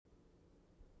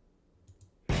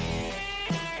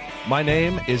My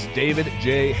name is David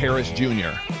J. Harris Jr.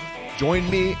 Join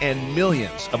me and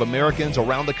millions of Americans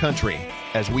around the country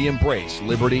as we embrace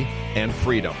liberty and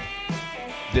freedom.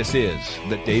 This is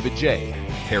the David J.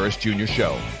 Harris Jr.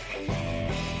 Show.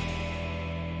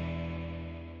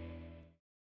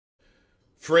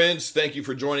 Friends, thank you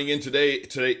for joining in today.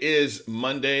 Today is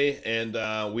Monday,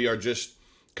 and we are just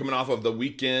coming off of the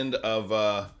weekend of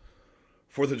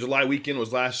 4th of July weekend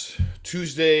was last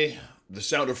Tuesday. The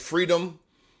Sound of Freedom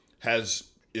is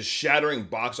shattering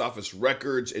box office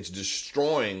records. It's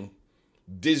destroying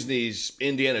Disney's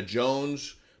Indiana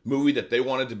Jones movie that they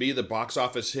wanted to be the box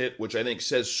office hit, which I think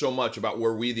says so much about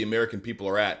where we, the American people,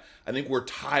 are at. I think we're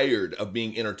tired of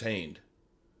being entertained.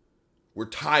 We're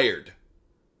tired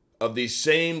of these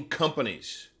same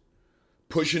companies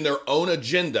pushing their own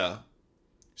agenda,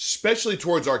 especially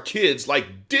towards our kids,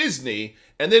 like Disney,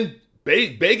 and then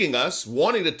begging us,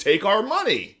 wanting to take our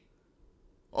money.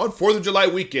 On 4th of July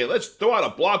weekend, let's throw out a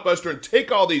blockbuster and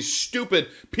take all these stupid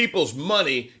people's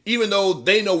money, even though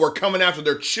they know we're coming after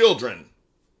their children.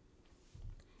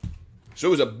 So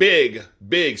it was a big,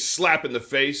 big slap in the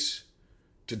face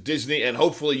to Disney, and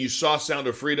hopefully you saw Sound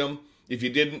of Freedom. If you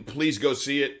didn't, please go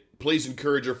see it. Please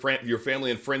encourage your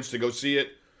family and friends to go see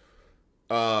it.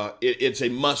 It's a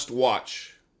must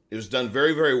watch. It was done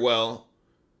very, very well.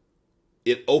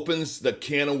 It opens the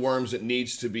can of worms that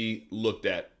needs to be looked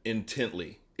at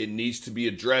intently. It needs to be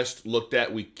addressed, looked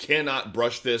at. We cannot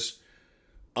brush this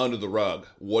under the rug.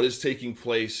 What is taking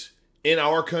place in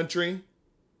our country?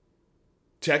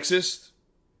 Texas,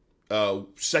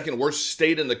 second worst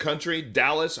state in the country.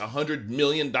 Dallas, $100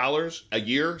 million a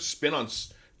year spent on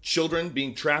children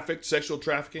being trafficked, sexual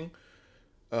trafficking.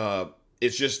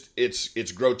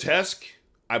 It's grotesque.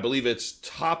 I believe it's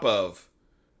top of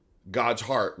God's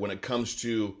heart when it comes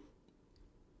to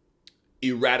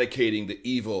eradicating the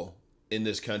evil in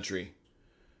this country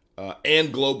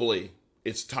and globally.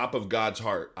 It's top of God's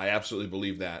heart. I absolutely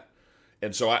believe that.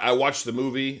 And so I watched the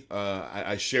movie.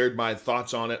 I shared my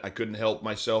thoughts on it. I couldn't help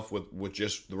myself with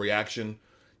just the reaction.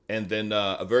 And then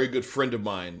a very good friend of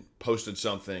mine posted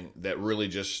something that really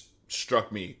just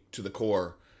struck me to the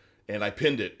core. And I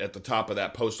pinned it at the top of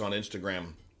that post on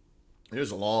Instagram. It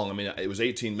was it was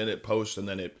 18-minute post, and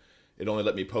then it only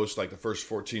let me post like the first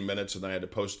 14 minutes, and then I had to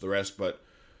post the rest. But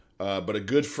a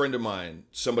good friend of mine,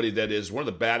 somebody that is one of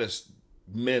the baddest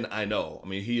men I know. I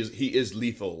mean, he is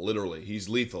lethal, literally. He's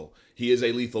lethal. He is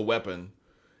a lethal weapon.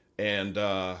 And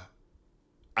I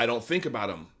don't think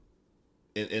about him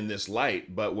in this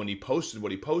light, but when he posted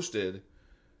what he posted,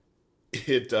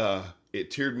 it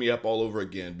teared me up all over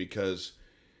again, because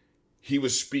he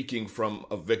was speaking from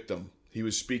a victim. He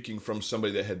was speaking from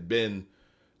somebody that had been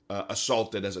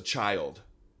assaulted as a child.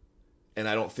 And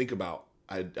I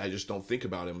just don't think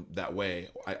about him that way.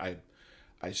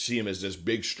 I see him as this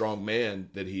big, strong man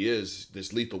that he is,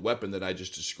 this lethal weapon that I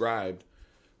just described.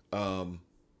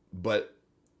 But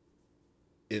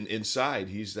inside,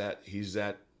 he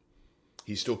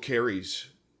still carries,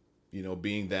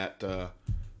 being that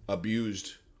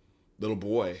abused little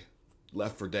boy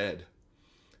left for dead.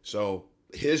 So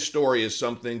his story is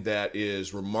something that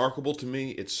is remarkable to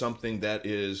me. It's something that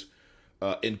is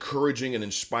encouraging and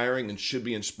inspiring, and should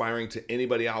be inspiring to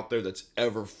anybody out there that's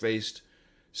ever faced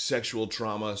sexual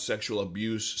trauma, sexual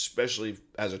abuse, especially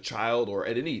as a child or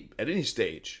at any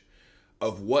stage,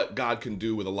 of what God can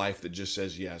do with a life that just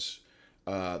says yes.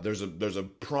 There's a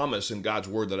promise in God's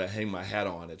word that I hang my hat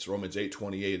on. It's Romans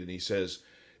 8:28, and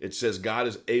it says God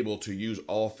is able to use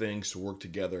all things to work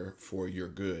together for your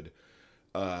good.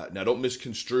 Now, don't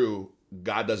misconstrue.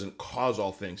 God doesn't cause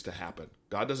all things to happen.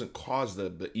 God doesn't cause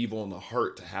the evil and the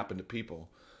hurt to happen to people.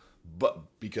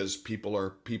 But because people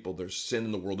are people, there's sin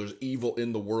in the world, there's evil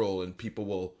in the world, and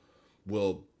people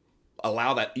will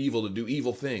allow that evil to do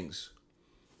evil things.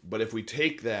 But if we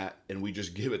take that and we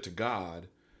just give it to God,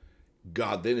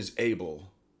 God then is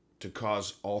able to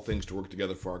cause all things to work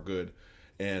together for our good.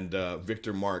 And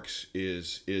Victor Marx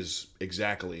is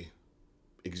exactly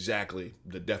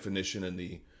the definition and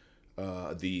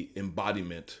the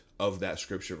embodiment of that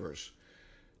scripture verse.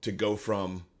 To go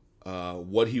from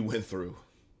what he went through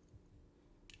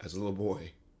as a little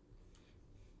boy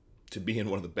to being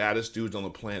one of the baddest dudes on the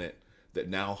planet that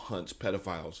now hunts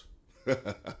pedophiles.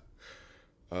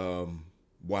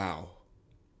 Wow.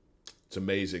 It's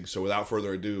amazing. So without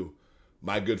further ado,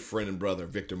 my good friend and brother,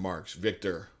 Victor Marx.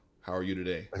 Victor, how are you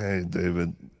today? Hey,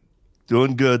 David.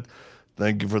 Doing good.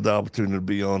 Thank you for the opportunity to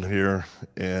be on here.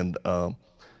 And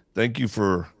thank you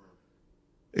for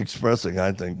expressing,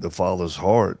 I think, the Father's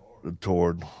heart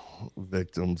toward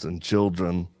victims and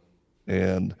children.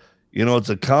 And, it's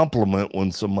a compliment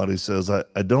when somebody says, I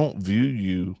don't view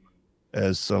you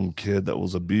as some kid that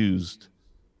was abused.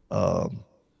 Um,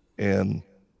 and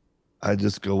I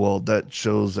just go, well, that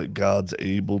shows that God's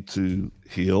able to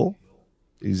heal,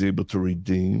 He's able to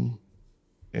redeem,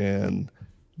 and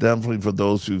definitely for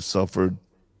those who suffered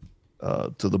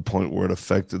to the point where it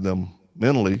affected them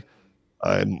mentally,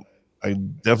 I'm I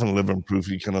definitely live in proof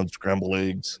you can unscramble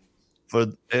eggs. For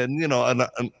and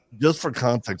and just for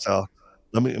context,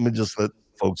 let me just let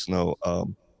folks know.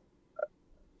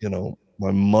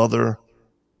 My mother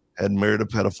had married a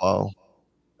pedophile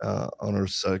on her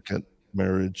second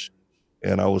marriage,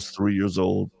 and I was 3 years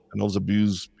old, and I was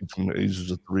abused between the ages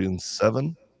of 3 and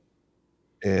 7,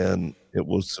 and it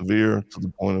was severe to the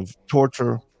point of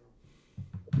torture,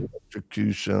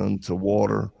 electrocution, to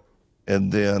water,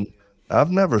 and then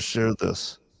I've never shared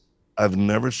this. I've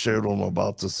never shared what I'm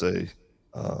about to say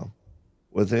uh,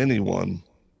 with anyone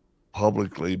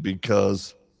publicly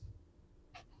because,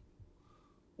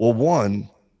 well, one,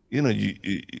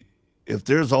 if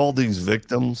there's all these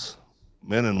victims,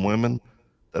 men and women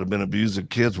that have been abusing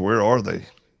kids, where are they?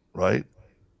 Right?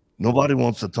 Nobody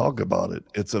wants to talk about it.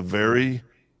 It's a very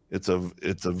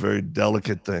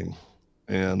delicate thing,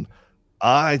 and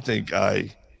I think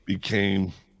I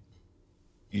became,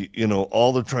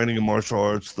 all the training in martial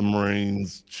arts, the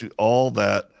Marines, all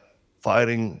that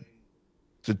fighting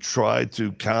to try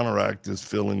to counteract this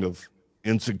feeling of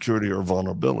insecurity or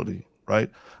vulnerability, right?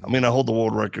 I mean, I hold the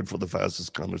world record for the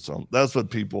fastest cumbersome. That's what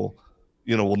people,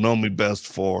 will know me best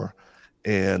for.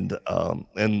 And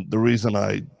the reason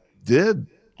I did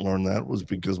learn that was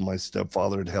because my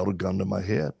stepfather had held a gun to my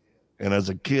head. And as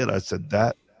a kid, I said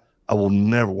that I will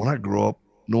never, when I grow up,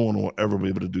 no one will ever be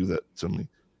able to do that to me.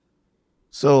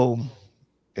 So,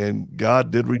 and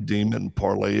God did redeem it and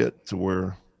parlay it to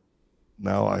where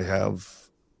now I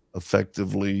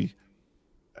effectively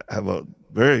have a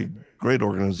very great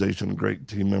organization, great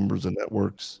team members and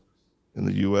networks in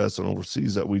the US and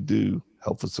overseas that we do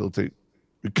help facilitate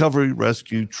recovery,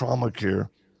 rescue, trauma care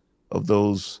of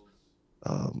those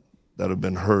um, that have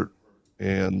been hurt.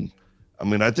 And I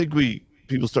mean, I think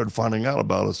people started finding out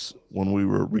about us when we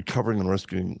were recovering and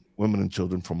rescuing women and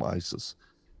children from ISIS.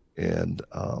 And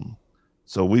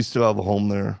so we still have a home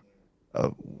there. Uh,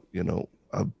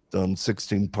 I've done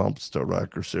 16 pumps to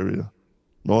Iraq or Syria,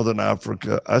 Northern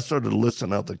Africa. I started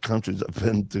listing out the countries I've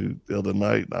been to the other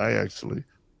night, and I actually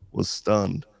was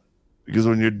stunned because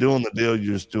when you're doing the deal,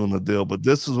 you're just doing the deal. But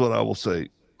this is what I will say.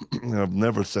 I've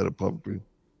never said it publicly,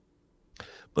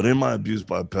 but in my abuse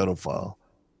by a pedophile,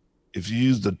 if you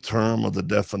use the term or the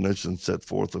definition set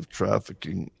forth of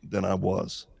trafficking, then I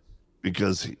was,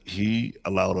 because he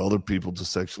allowed other people to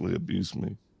sexually abuse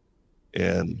me.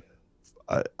 And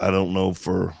I don't know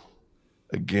for,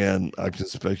 again, I can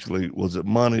speculate, was it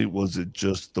money? Was it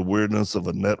just the weirdness of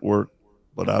a network?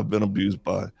 But I've been abused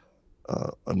by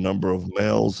a number of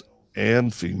males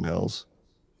and females,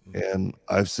 and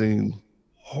I've seen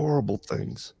horrible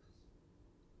things.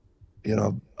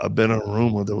 I've been in a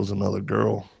room where there was another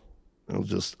girl, it was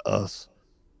just us.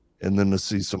 And then to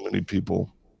see so many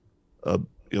people uh,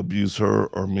 abuse her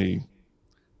or me,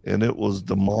 and it was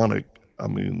demonic. I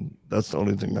mean, that's the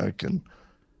only thing I can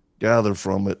gather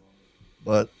from it.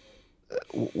 But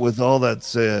with all that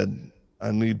said,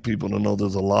 I need people to know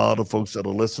there's a lot of folks that are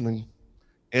listening,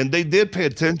 and they did pay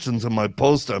attention to my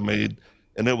post I made,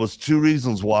 and it was 2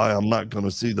 reasons why I'm not going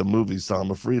to see the movie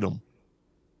Sound of Freedom,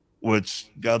 which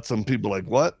got some people like,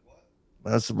 "What?"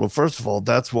 I said, "Well, first of all,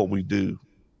 that's what we do.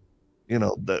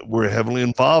 That we're heavily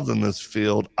involved in this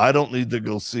field. I don't need to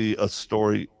go see a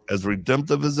story as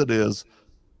redemptive as it is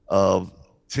of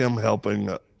Tim helping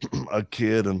a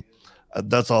kid, and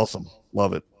that's awesome.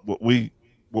 Love it.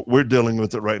 We're dealing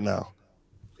with it right now,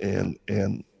 and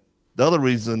the other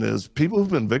reason is people who've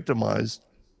been victimized.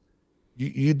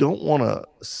 You don't want to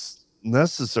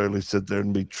necessarily sit there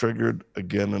and be triggered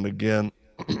again and again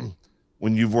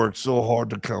when you've worked so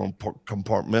hard to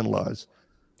compartmentalize.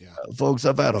 Yeah. Folks,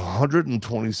 I've had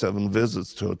 127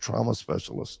 visits to a trauma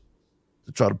specialist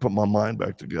to try to put my mind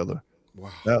back together.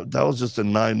 Wow. That was just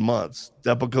in 9 months.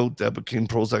 Depakote, Depakine,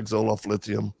 Prozac, Zoloft,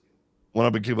 lithium. When I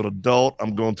became an adult,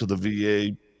 I'm going to the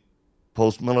VA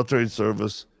post-military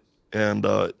service and,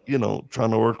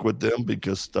 trying to work with them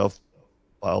because stuff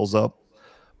piles up.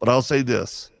 But I'll say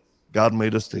this, God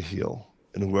made us to heal.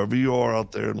 And whoever you are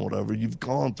out there and whatever you've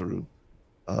gone through,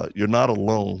 you're not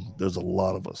alone. There's a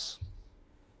lot of us.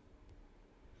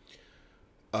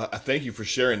 I thank you for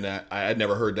sharing that. I had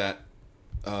never heard that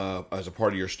as a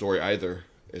part of your story either,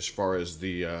 as far as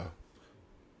the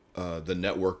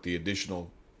network, the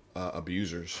additional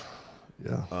abusers.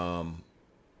 Yeah.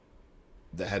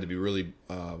 That had to be really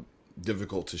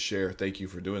difficult to share. Thank you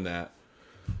for doing that.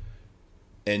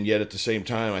 And yet at the same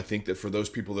time, I think that for those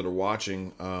people that are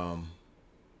watching, I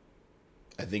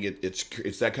think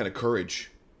it's that kind of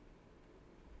courage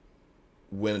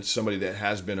when it's somebody that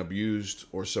has been abused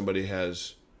or somebody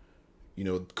has,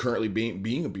 currently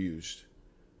being abused,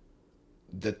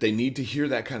 that they need to hear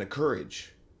that kind of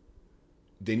courage.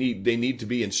 They need to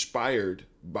be inspired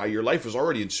by your life is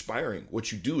already inspiring.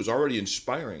 What you do is already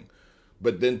inspiring.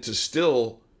 But then to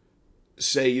still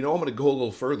say, I'm going to go a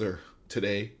little further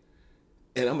today,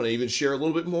 and I'm going to even share a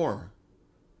little bit more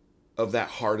of that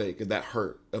heartache, of that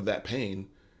hurt, of that pain,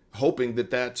 hoping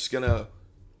that that's going to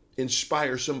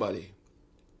inspire somebody,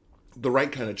 the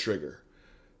right kind of trigger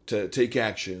to take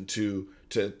action, to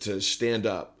stand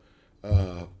up.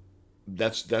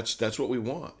 That's what we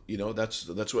want.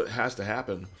 That's what has to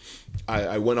happen.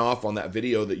 I went off on that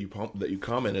video that you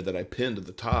commented that I pinned at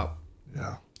the top.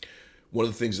 Yeah. One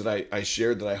of the things that I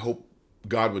shared that I hope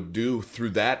God would do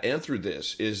through that and through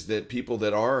this is that people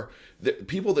that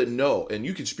know, and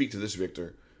you can speak to this,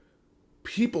 Victor.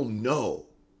 People know.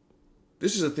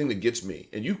 This is the thing that gets me,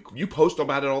 and you post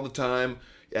about it all the time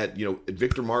at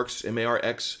Victor Marx,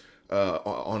 Marx,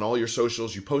 on all your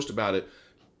socials. You post about it.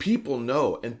 People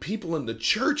know, and people in the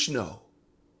church know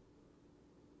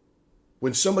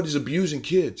when somebody's abusing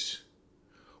kids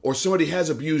or somebody has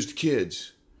abused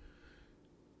kids,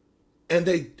 and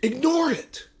they ignore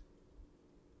it.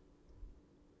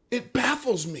 It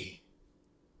baffles me.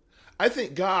 I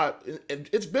think God, and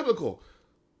it's biblical,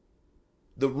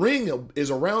 the ring is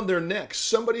around their neck.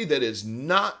 Somebody that is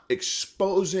not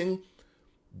exposing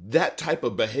that type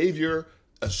of behavior,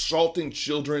 assaulting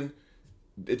children,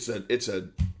 it's a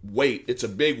weight. It's a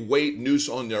big weight noose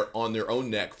on their own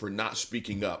neck for not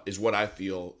speaking up, is what I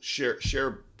feel. Share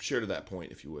to that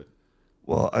point, if you would.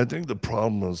 Well, I think the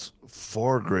problem is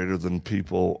far greater than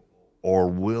people are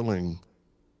willing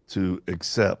to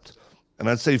accept. And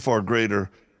I'd say far greater.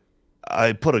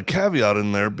 I put a caveat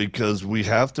in there because we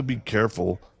have to be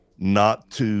careful not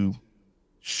to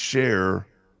share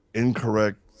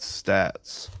incorrect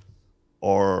stats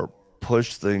or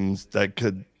push things that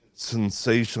could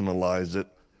sensationalize it.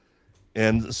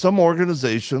 And some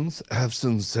organizations have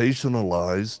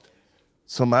sensationalized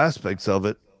some aspects of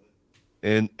it.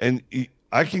 And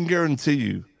I can guarantee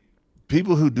you,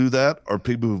 people who do that are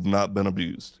people who've not been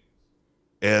abused.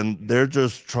 And they're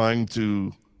just trying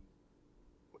to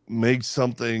make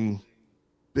something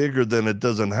bigger than it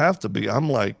doesn't have to be. I'm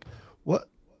like, what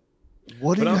do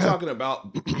But you I'm have? talking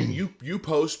about you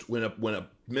post when a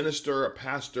minister, a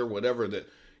pastor, whatever, that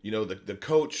the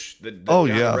coach that Oh,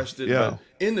 got yeah, arrested, yeah. but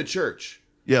in the church,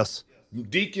 Yes.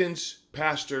 deacons,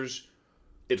 pastors,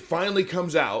 it finally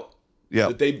comes out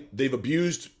Yeah. that they've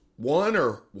abused one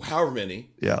or however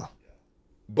many, Yeah.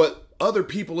 but other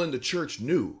people in the church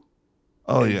knew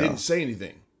Oh, and yeah. didn't say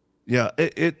anything. Yeah.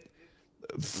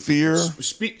 Fear.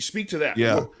 Speak to that.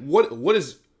 Yeah. What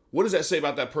does that say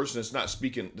about that person that's not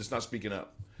speaking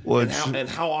up? Well, And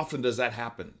how often does that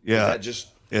happen? Yeah. Is that just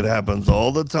It happens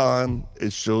all the time.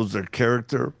 It shows their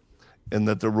character and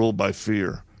that they're ruled by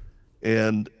fear.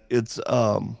 And it's,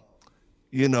 I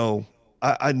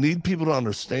need people to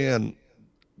understand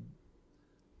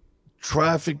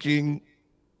trafficking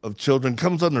of children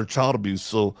comes under child abuse.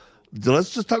 So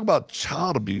let's just talk about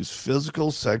child abuse,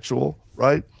 physical, sexual,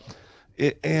 right?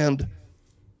 And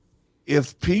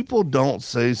if people don't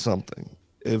say something,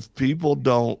 if people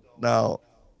don't, now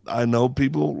I know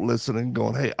people listening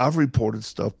going, hey, I've reported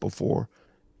stuff before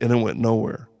and it went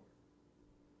nowhere.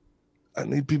 I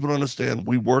need people to understand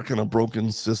we work in a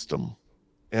broken system,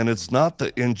 and it's not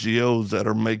the NGOs that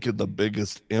are making the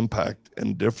biggest impact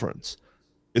and difference.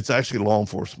 It's actually law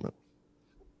enforcement.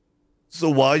 So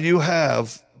while you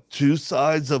have two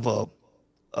sides of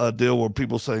a deal where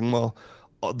people saying, well,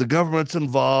 the government's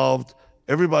involved,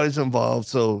 everybody's involved,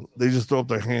 so they just throw up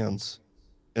their hands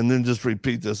and then just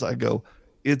repeat this. I go,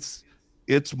 it's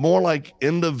more like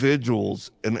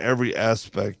individuals in every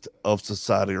aspect of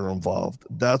society are involved.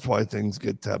 That's why things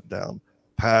get tapped down.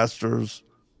 Pastors,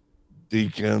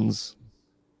 deacons,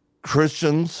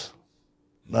 Christians,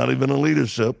 not even in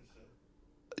leadership.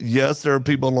 Yes, there are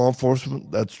people in law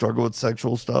enforcement that struggle with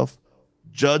sexual stuff.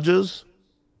 Judges,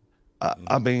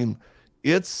 I mean,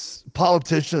 it's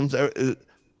politicians.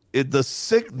 The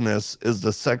sickness is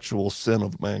the sexual sin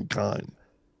of mankind.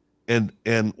 And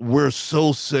we're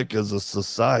so sick as a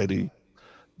society.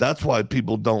 That's why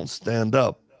people don't stand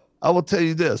up. I will tell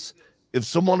you this. If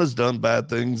someone has done bad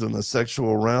things in the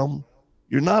sexual realm,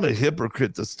 you're not a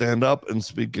hypocrite to stand up and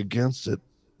speak against it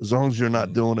as long as you're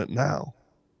not doing it now.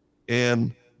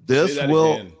 And this say that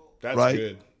will, again? That's right?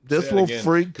 good. This Say that will again.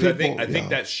 freak 'Cause people. I think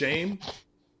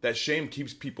that shame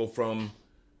keeps people from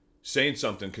saying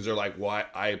something because they're like, well,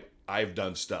 I've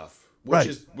done stuff,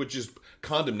 Right. which is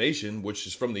condemnation, which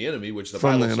is from the enemy, which the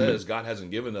From the Bible enemy. says God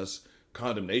hasn't given us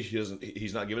condemnation.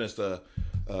 He's not given us the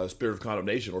spirit of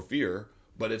condemnation or fear,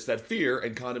 but it's that fear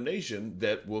and condemnation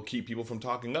that will keep people from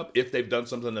talking up if they've done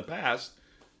something in the past.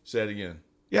 Say it again.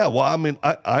 Yeah, well, I mean,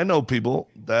 I know people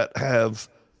that have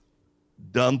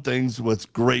done things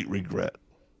with great regret,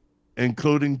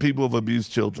 including people who've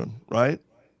abused children, right?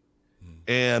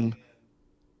 And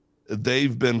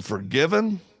they've been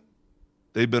forgiven,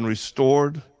 they've been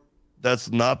restored.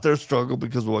 That's not their struggle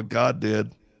because of what God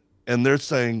did. And they're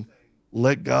saying,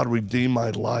 let God redeem my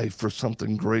life for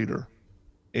something greater.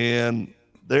 And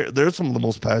they're some of the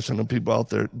most passionate people out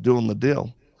there doing the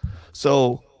deal.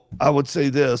 So I would say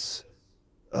this,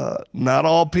 not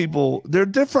all people, there are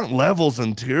different levels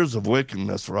and tiers of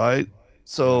wickedness, right?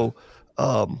 So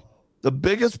the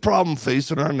biggest problem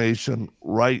facing our nation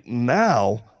right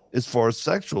now, as far as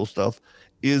sexual stuff,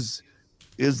 is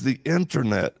the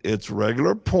internet. It's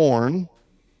regular porn,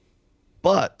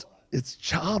 but it's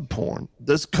child porn.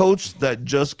 This coach that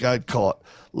just got caught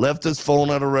left his phone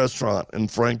at a restaurant in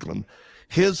Franklin.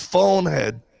 His phone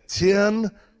had 10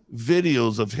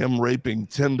 videos of him raping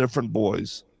 10 different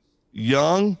boys,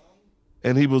 young,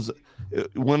 and he was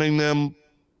winning them,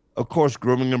 of course,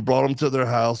 grooming them, brought them to their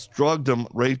house, drugged them,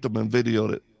 raped them, and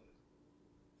videoed it.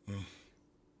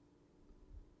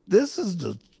 This is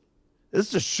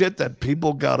the shit that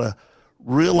people gotta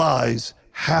realize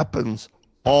happens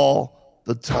all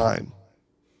the time.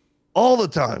 All the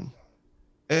time.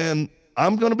 And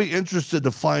I'm gonna be interested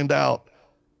to find out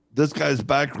this guy's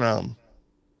background.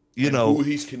 Who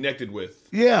he's connected with.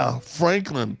 Yeah,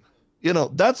 Franklin.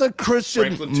 That's a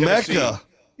Christian Franklin, Mecca.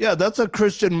 Yeah, that's a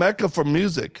Christian Mecca for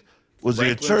music. Was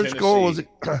he a Franklin, churchgoer? Was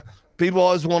Tennessee. People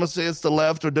always want to say it's the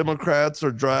left or Democrats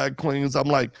or drag queens. I'm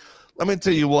like, let me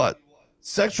tell you what,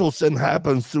 sexual sin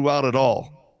happens throughout it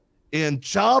all. And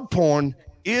child porn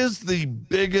is the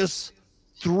biggest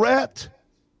threat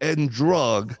and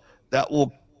drug that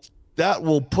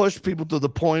will push people to the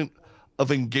point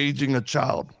of engaging a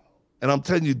child. And I'm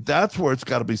telling you, that's where it's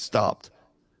got to be stopped.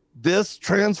 This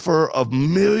transfer of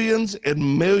millions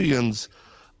and millions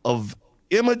of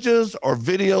images or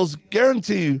videos,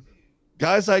 guarantee you,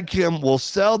 guys like him will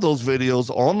sell those videos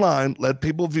online, let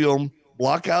people view them,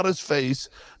 block out his face.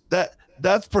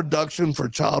 That's production for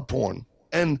child porn.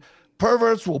 And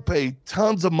perverts will pay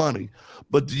tons of money.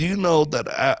 But do you know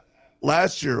that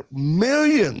last year,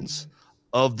 millions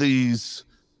of these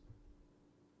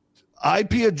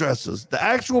IP addresses, the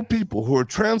actual people who are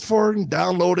transferring,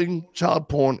 downloading child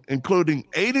porn, including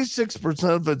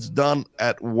 86% of it's done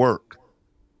at work.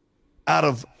 Out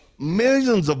of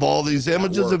millions of all these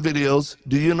images and videos,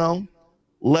 do you know,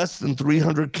 less than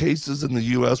 300 cases in the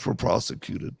U.S. were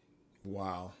prosecuted.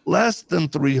 Wow. Less than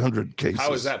 300 cases.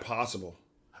 How is that possible?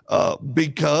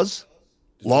 Because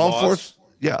law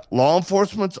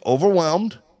enforcement's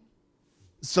overwhelmed.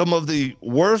 Some of the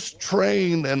worst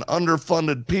trained and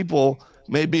underfunded people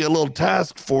may be a little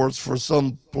task force for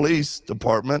some police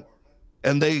department,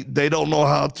 and they don't know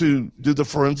how to do the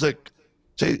forensic.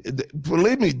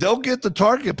 Believe me, they'll get the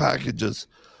target packages,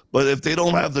 but if they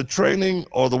don't have the training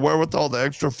or the wherewithal, the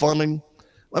extra funding,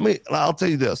 I'll tell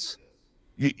you this: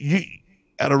 you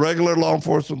at a regular law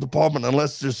enforcement department,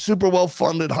 unless they're super well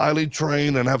funded, highly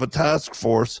trained, and have a task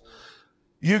force,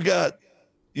 you got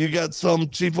some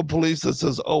chief of police that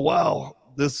says, oh, wow,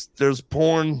 there's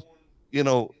porn,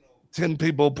 10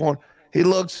 people porn. He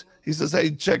says, hey,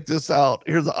 check this out.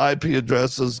 Here's the IP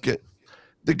addresses.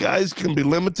 The guys can be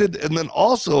limited. And then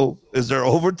also, is there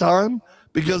overtime?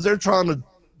 Because they're trying to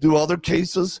do other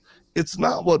cases. It's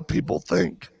not what people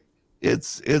think.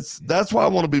 That's why I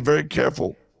want to be very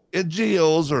careful.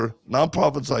 NGOs or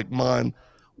nonprofits like mine,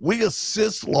 we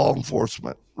assist law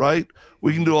enforcement, right?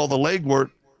 We can do all the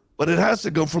legwork, but it has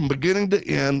to go from beginning to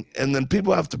end, and then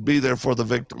people have to be there for the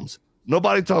victims.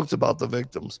 Nobody talks about the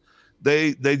victims.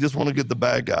 They just want to get the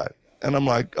bad guy. And I'm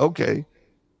like, okay.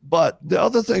 But the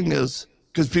other thing is,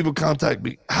 because people contact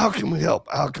me, how can we help?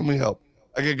 How can we help?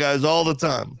 I get guys all the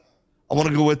time. I want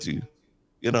to go with you.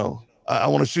 I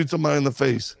want to shoot somebody in the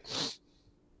face.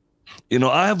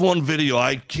 I have one video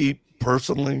I keep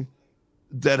personally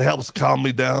that helps calm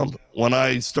me down when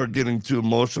I start getting too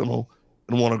emotional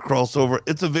and want to cross over.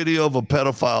 It's a video of a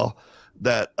pedophile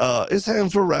that his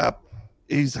hands were wrapped.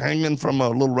 He's hanging from a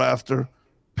little rafter,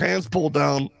 pants pulled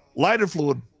down, lighter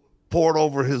fluid poured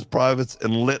over his privates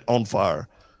and lit on fire.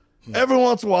 Every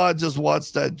once in a while, I just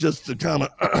watch that just to kind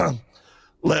of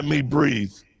let me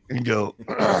breathe and go,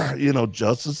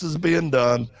 justice is being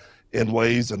done in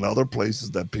ways and other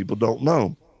places that people don't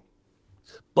know.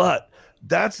 But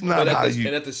That's not But how you.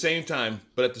 at the same time,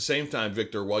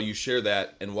 Victor, while you share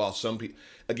that, and while some people,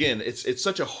 again, it's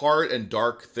such a hard and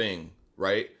dark thing,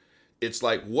 right? It's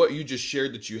like what you just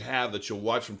shared that you have that you'll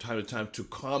watch from time to time to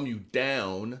calm you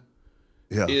down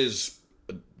Yeah. is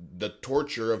the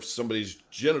torture of somebody's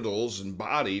genitals and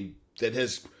body that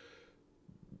has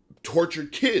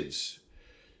tortured kids.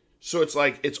 So it's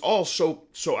like it's all so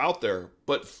out there,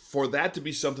 but for that to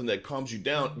be something that calms you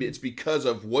down, it's because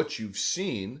of what you've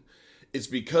seen. It's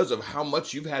because of how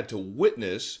much you've had to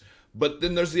witness. But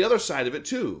then there's the other side of it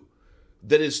too,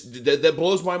 that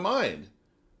blows my mind,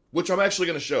 which I'm actually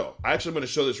going to show. I'm going to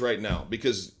show this right now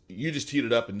because you just teed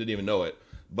it up and didn't even know it.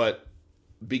 But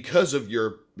because of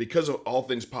All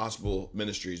Things Possible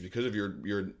Ministries, because of your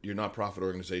nonprofit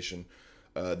organization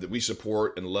that we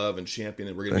support and love and champion,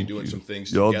 and we're going to be doing some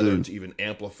things together to even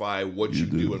amplify what you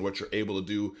do and what you're able to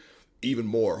do even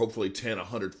more, hopefully 10,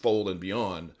 100-fold and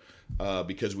beyond,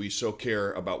 because we so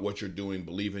care about what you're doing,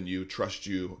 believe in you, trust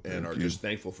you, and are just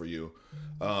thankful for you.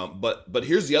 But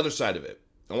here's the other side of it.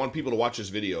 I want people to watch this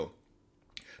video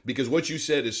because what you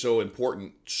said is so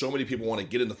important. So many people want to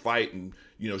get in the fight and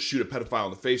shoot a pedophile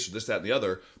in the face or this, that, and the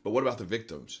other. But what about the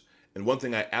victims? And one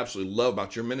thing I absolutely love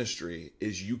about your ministry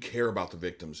is you care about the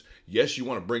victims. Yes, you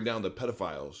want to bring down the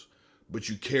pedophiles, but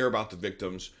you care about the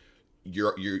victims.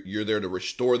 You're there to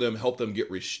restore them, help them get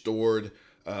restored.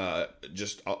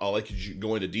 I'll let you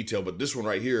go into detail, but this one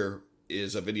right here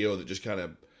is a video that just kind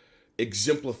of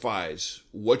exemplifies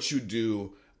what you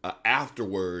do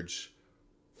afterwards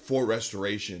for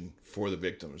restoration for the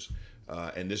victims.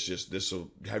 And this will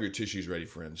have your tissues ready,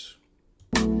 friends.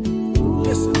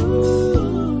 Listen.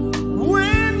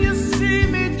 When you see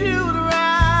me do the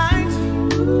right,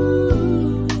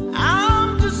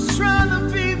 I'm just trying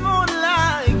to be more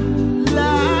like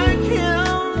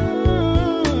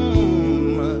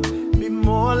him, be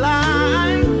more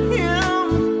like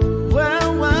him.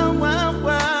 Well,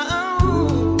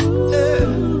 yeah.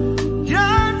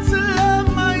 Got to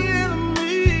love my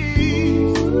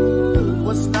enemies.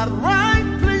 What's not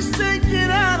right, please take it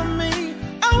out of me.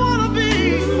 I want to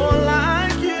be more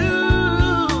like you.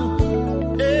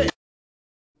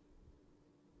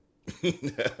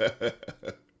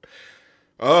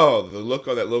 Oh, the look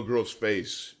on that little girl's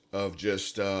face of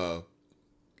just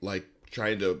like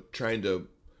trying to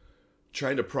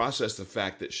process the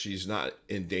fact that she's not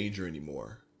in danger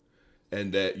anymore,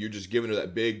 and that you're just giving her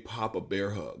that big Papa Bear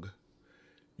hug,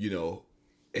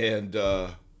 and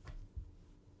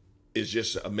it's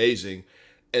just amazing.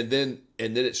 And then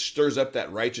it stirs up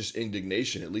that righteous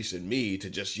indignation, at least in me, to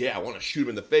just, I want to shoot him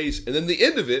in the face. And then the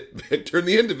end of it, Victor,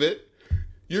 the end of it,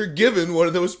 you're given one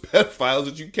of those pedophiles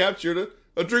that you captured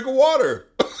a drink of water.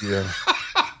 Yeah.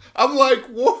 I'm like,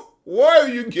 why are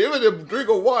you giving him a drink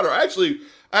of water? Actually,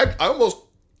 I almost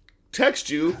text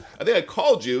you. I think I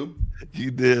called you.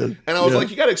 You did. And I was like,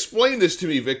 you got to explain this to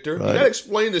me, Victor. Right. You got to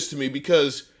explain this to me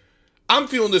because I'm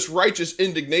feeling this righteous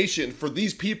indignation for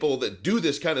these people that do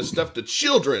this kind of stuff to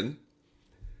children.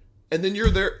 And then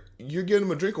you're giving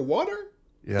them a drink of water?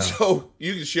 Yeah. So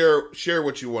you can share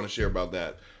what you want to share about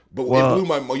that. But it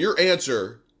blew your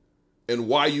answer and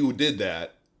why you did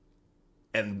that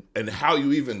and how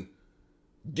you even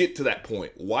get to that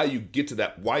point. Why you get to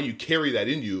that, why you carry that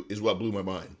in you is what blew my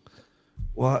mind.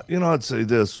 Well, I'd say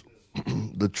this.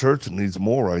 The church needs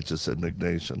more righteous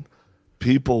indignation.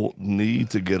 People need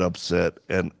to get upset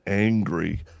and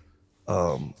angry,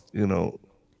 for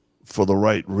the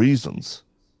right reasons.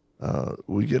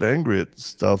 We get angry at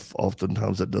stuff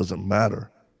oftentimes that doesn't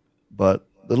matter. But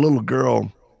the little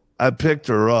girl, I picked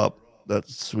her up, that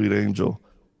sweet angel,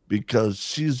 because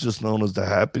she's just known as the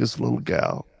happiest little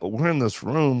gal. But we're in this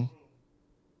room,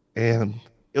 and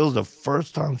it was the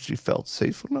first time she felt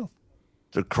safe enough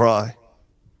to cry.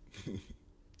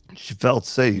 She felt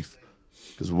safe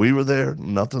because we were there.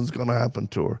 Nothing's going to happen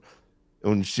to her.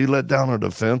 And when she let down her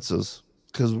defenses,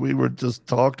 because we were just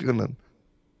talking, and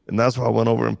that's why I went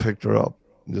over and picked her up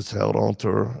and just held on to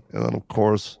her. And then, of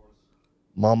course,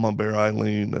 Mama Bear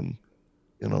Eileen and,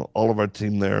 all of our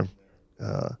team there.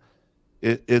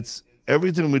 It's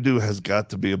everything we do has got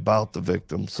to be about the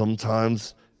victim.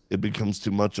 Sometimes it becomes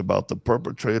too much about the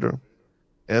perpetrator.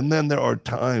 And then there are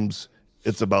times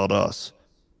it's about us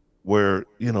where,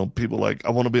 people like, I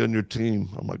want to be on your team.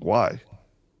 I'm like, why?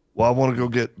 Well, I want to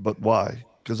go but why?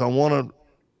 Because I want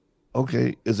to,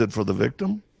 okay, is it for the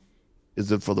victim?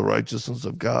 Is it for the righteousness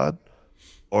of God?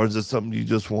 Or is it something you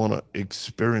just want to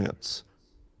experience?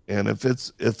 And if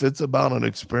it's about an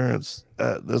experience,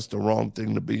 that's the wrong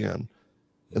thing to be in.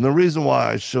 And the reason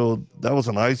why I showed, that was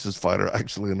an ISIS fighter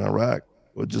actually in Iraq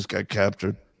who just got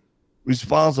captured,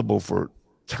 responsible for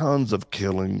tons of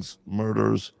killings,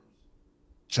 murders,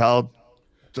 child,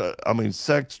 I mean,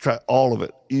 sex, all of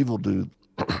it, evil dude.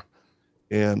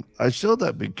 And I show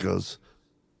that because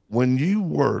when you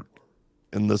work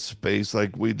in the space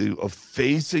like we do of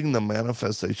facing the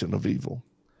manifestation of evil,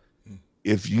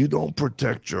 if you don't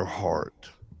protect your heart,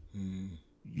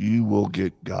 you will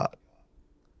get got.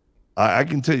 I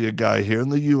can tell you a guy here in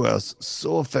the U.S.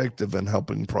 so effective in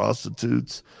helping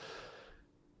prostitutes.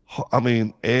 I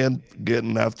mean, and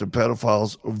getting after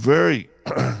pedophiles. Very,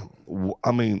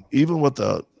 I mean, even with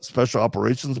a special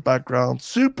operations background,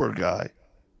 super guy.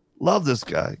 Love this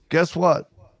guy. Guess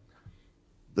what?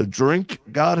 The drink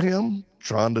got him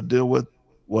trying to deal with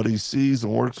what he sees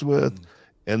and works with.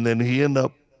 And then he ended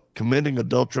up committing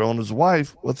adultery on his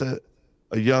wife with a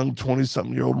young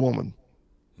 20-something-year-old woman.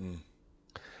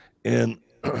 And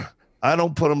I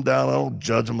don't put him down. I don't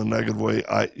judge him in a negative way.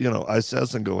 I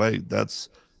assess and go, hey, this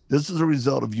is a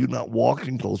result of you not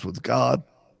walking close with God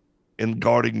and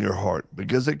guarding your heart,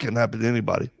 because it can happen to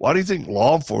anybody. Why do you think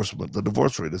law enforcement, the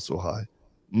divorce rate is so high?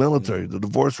 Military, the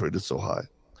divorce rate is so high.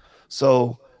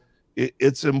 So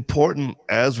it's important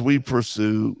as we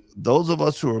pursue those of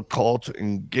us who are called to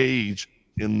engage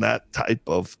in that type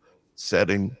of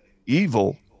setting,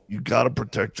 evil, you got to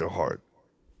protect your heart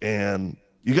and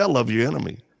you got to love your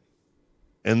enemy.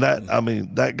 And that, I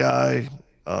mean, that guy,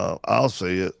 I'll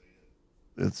say it,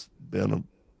 it's been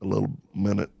a little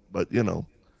minute, but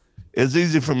it's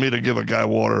easy for me to give a guy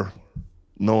water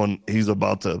knowing he's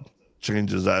about to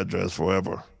change his address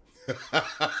forever.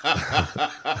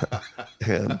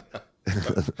 And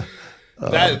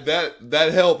that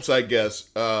helps, I guess.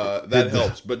 That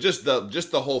helps, but just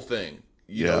the whole thing.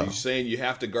 You're saying you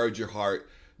have to guard your heart.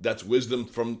 That's wisdom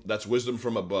from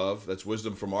above. That's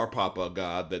wisdom from our Papa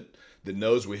God that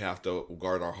knows we have to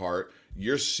guard our heart.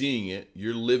 You're seeing it.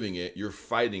 You're living it. You're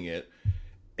fighting it,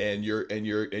 and you're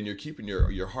keeping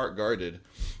your heart guarded.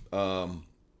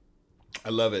 I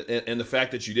love it, and the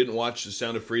fact that you didn't watch The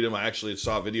Sound of Freedom. I actually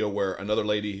saw a video where another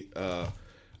lady,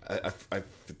 I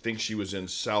think she was in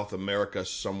South America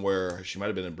somewhere. She might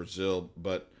have been in Brazil,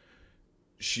 but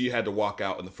she had to walk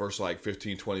out in the first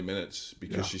 15, 20 minutes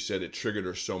because she said it triggered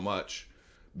her so much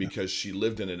because she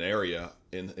lived in an area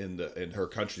in her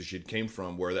country she came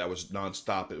from where that was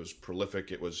nonstop. It was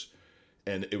prolific. It was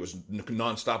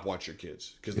nonstop. Watch your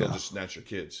kids because they'll just snatch your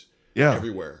kids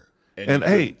everywhere. And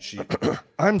hey,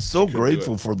 I'm so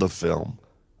grateful for the film.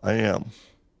 I am.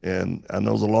 And I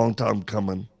know it's a long time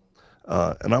coming.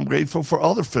 And I'm grateful for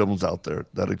other films out there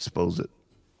that expose it.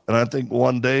 And I think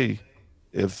one day,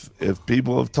 if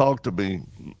people have talked to me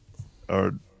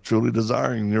or truly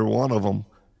desiring, you're one of them,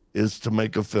 is to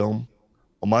make a film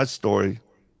on my story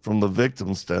from the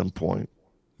victim standpoint,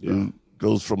 who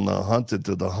goes from the hunted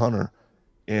to the hunter.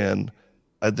 And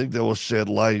I think that will shed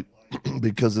light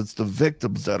because it's the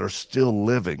victims that are still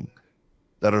living,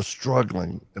 that are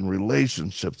struggling in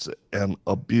relationships and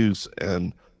abuse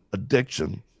and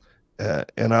addiction.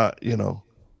 And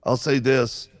I'll say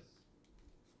this,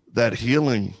 that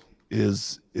healing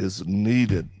is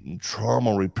needed, and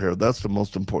trauma repair. That's the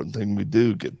most important thing we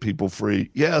do, get people free.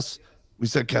 Yes, we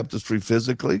set captives free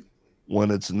physically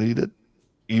when it's needed,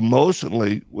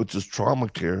 emotionally, which is trauma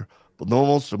care, but the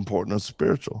most important is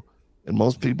spiritual. And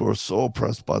most people are so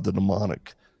oppressed by the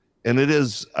demonic. And it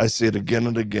is, I say it again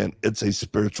and again, it's a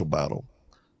spiritual battle.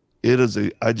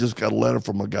 I just got a letter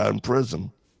from a guy in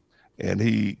prison, and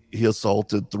he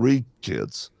assaulted 3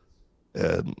 kids.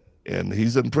 And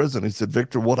he's in prison. He said,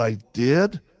 Victor, what I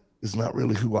did is not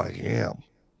really who I am,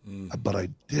 but I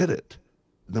did it.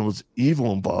 And there was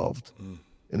evil involved.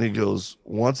 And he goes,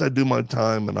 once I do my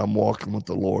time and I'm walking with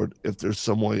the Lord, if there's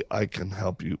some way I can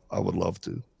help you, I would love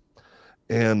to.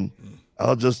 And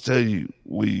I'll just tell you,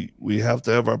 we have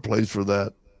to have our place for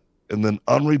that. And then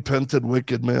unrepented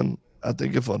wicked men, I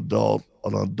think if an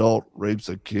adult rapes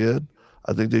a kid,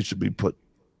 I think they should be put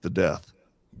to death.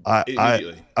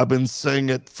 I've been saying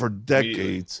it for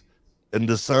decades. And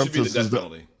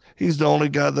DeSantis he's the only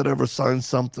guy that ever signed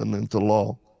something into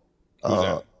law.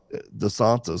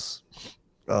 DeSantis,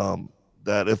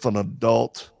 that if an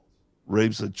adult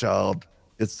rapes a child,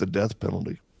 it's the death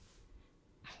penalty.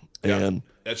 Yeah, and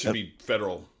that should be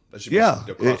federal. That should be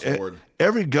across the board.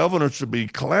 Every governor should be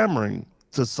clamoring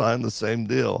to sign the same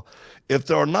deal. If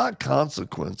there are not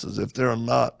consequences, if there are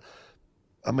not,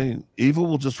 evil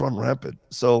will just run rampant.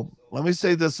 So let me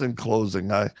say this in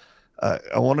closing. I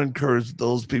want to encourage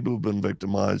those people who've been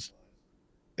victimized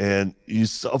and you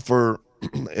suffer,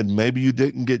 and maybe you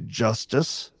didn't get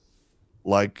justice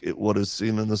like what is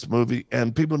seen in this movie.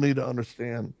 And people need to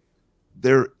understand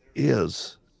there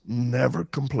is never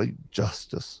complete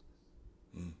justice.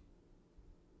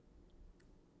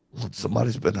 When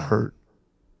somebody's been hurt,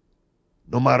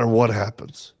 no matter what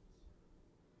happens.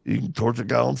 You can torch a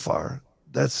guy on fire.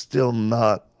 That's still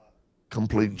not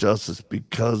complete justice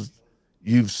because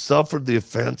you've suffered the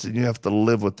offense and you have to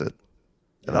live with it.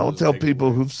 And I will tell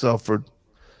people who've suffered,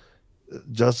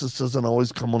 justice doesn't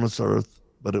always come on this earth,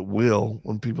 but it will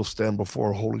when people stand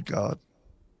before a holy God.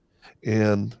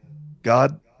 And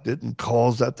God didn't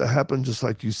cause that to happen, just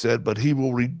like you said, but he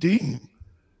will redeem.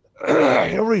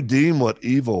 He'll redeem what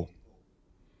evil,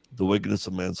 the wickedness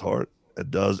of man's heart, it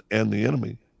does, and the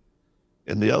enemy.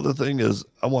 And the other thing is,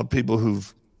 I want people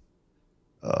who've,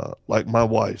 like my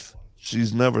wife,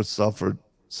 she's never suffered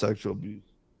sexual abuse.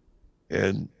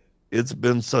 And it's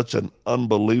been such an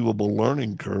unbelievable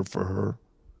learning curve for her,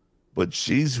 but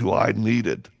she's who I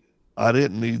needed. I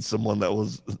didn't need someone that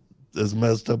was as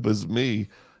messed up as me.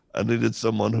 I needed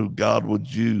someone who God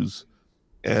would use.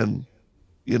 And,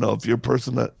 you know, if you're a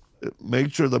person that,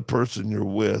 make sure the person you're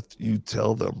with, you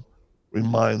tell them,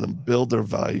 remind them, build their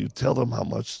value, tell them how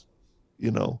much,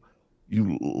 you know,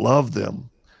 you love them.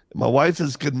 My wife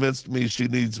has convinced me she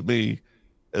needs me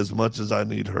as much as I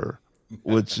need her,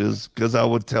 which is because I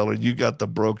would tell her, you got the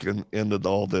broken end of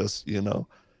all this, you know.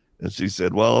 And she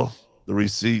said, well,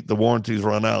 the warranty's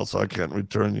run out, so I can't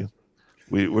return you.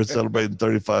 We're celebrating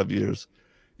 35 years.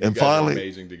 You guys are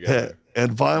amazing together.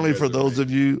 And finally, for those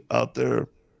of you out there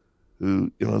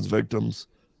who, you know, as victims,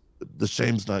 the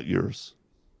shame's not yours.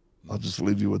 I'll just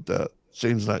leave you with that.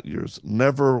 Shame's not yours.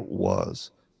 Never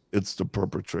was. It's the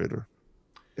perpetrator.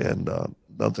 And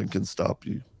nothing can stop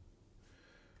you.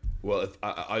 Well,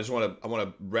 I just want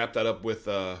to wrap that up with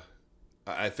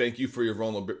I thank you for your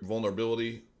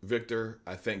vulnerability, Victor.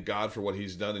 I thank God for what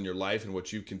he's done in your life and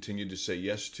what you continue to say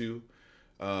yes to.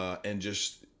 And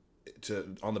just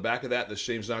on the back of that, the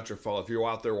shame's not your fault. If you're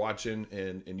out there watching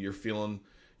and you're feeling,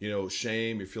 you know,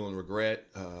 shame, you're feeling regret,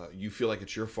 you feel like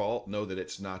it's your fault, know that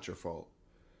it's not your fault.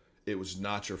 It was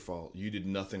not your fault. You did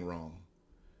nothing wrong.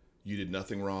 You did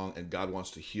nothing wrong, and God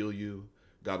wants to heal you.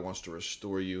 God wants to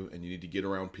restore you, and you need to get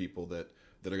around people that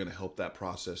are going to help that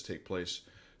process take place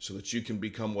so that you can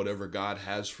become whatever God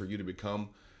has for you to become.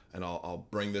 And I'll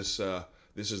bring this.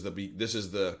 This is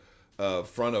the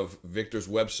front of Victor's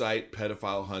website,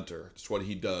 Pedophile Hunter. It's what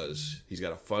he does. He's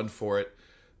got a fund for it.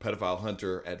 Pedophile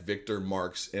Hunter at Victor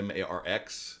Marx,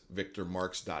 MARX,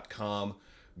 VictorMarx.com.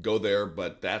 Go there,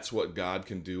 but that's what God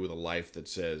can do with a life that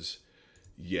says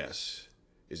yes,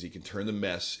 is he can turn the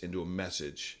mess into a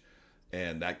message,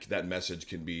 and that message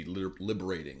can be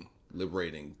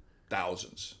liberating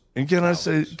thousands. And can I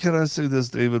say this,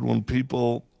 David?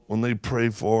 When they pray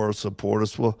for or support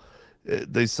us, well,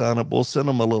 they sign up. We'll send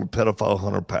them a little Pedophile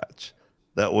Hunter patch.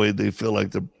 That way, they feel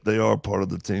like they are part of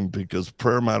the team, because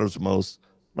prayer matters most.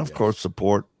 And of course,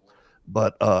 support.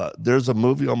 But there's a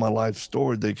movie on my life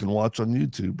story they can watch on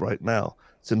YouTube right now.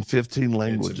 It's in 15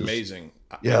 languages. It's amazing.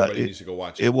 Yeah, everybody needs to go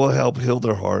watch it. It will help heal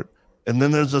their heart. And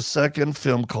then there's a second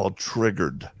film called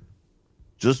Triggered.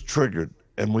 Just Triggered.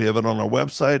 And we have it on our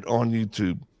website, on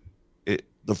YouTube.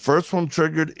 The first one,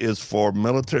 Triggered, is for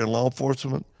military and law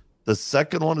enforcement. The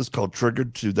second one is called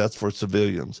Triggered 2. That's for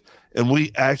civilians. And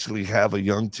we actually have a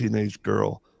young teenage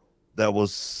girl that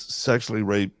was sexually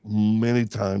raped many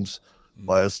times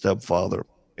by a stepfather.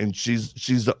 And she's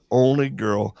the only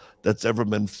girl that's ever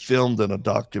been filmed in a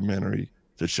documentary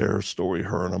to share her story,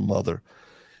 her and her mother.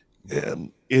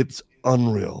 And it's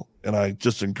unreal. And I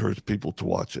just encourage people to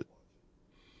watch it.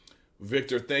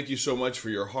 Victor, thank you so much for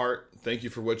your heart. Thank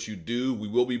you for what you do. We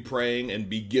will be praying and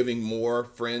be giving more.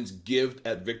 Friends, give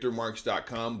at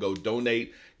VictorMarx.com. Go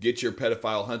donate. Get your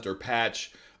Pedophile Hunter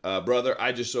patch. Brother,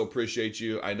 I just so appreciate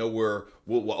you. I know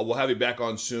we'll have you back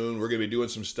on soon. We're going to be doing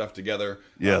some stuff together.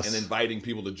 Yes. And inviting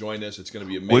people to join us. It's going to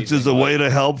be amazing. Which is a way to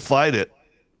help fight it.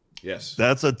 Yes.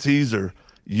 That's a teaser.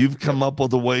 You've come up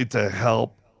with a way to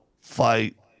help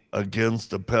fight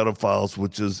against the pedophiles,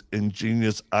 which is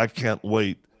ingenious. I can't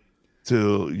wait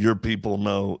till your people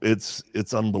know.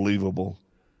 It's unbelievable.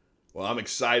 Well, I'm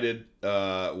excited.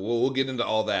 We'll get into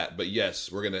all that, but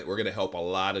yes, we're gonna help a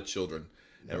lot of children,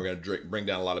 and we're gonna bring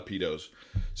down a lot of pedos.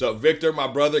 So, Victor, my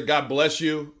brother, God bless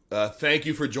you. Thank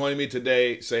you for joining me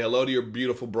today. Say hello to your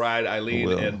beautiful bride,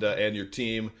 Eileen, and your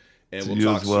team, and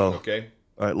we'll talk soon. Okay.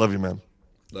 All right. Love you, man.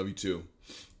 Love you too.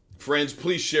 Friends,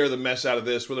 please share the mess out of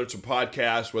this, whether it's a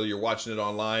podcast, whether you're watching it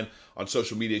online, on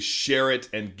social media, share it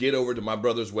and get over to my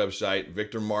brother's website,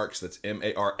 Victor Marx, that's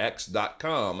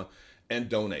MARX.com, and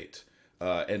donate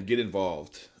and get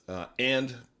involved.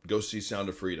 And go see Sound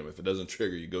of Freedom. If it doesn't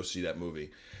trigger you, go see that movie.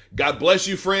 God bless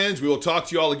you, friends. We will talk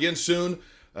to you all again soon.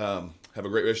 Have a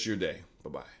great rest of your day.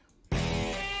 Bye-bye.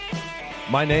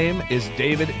 My name is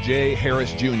David J.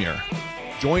 Harris Jr.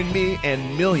 Join me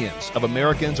and millions of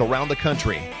Americans around the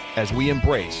country as we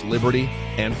embrace liberty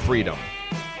and freedom.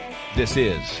 This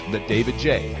is the David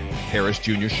J. Harris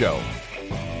Jr. Show.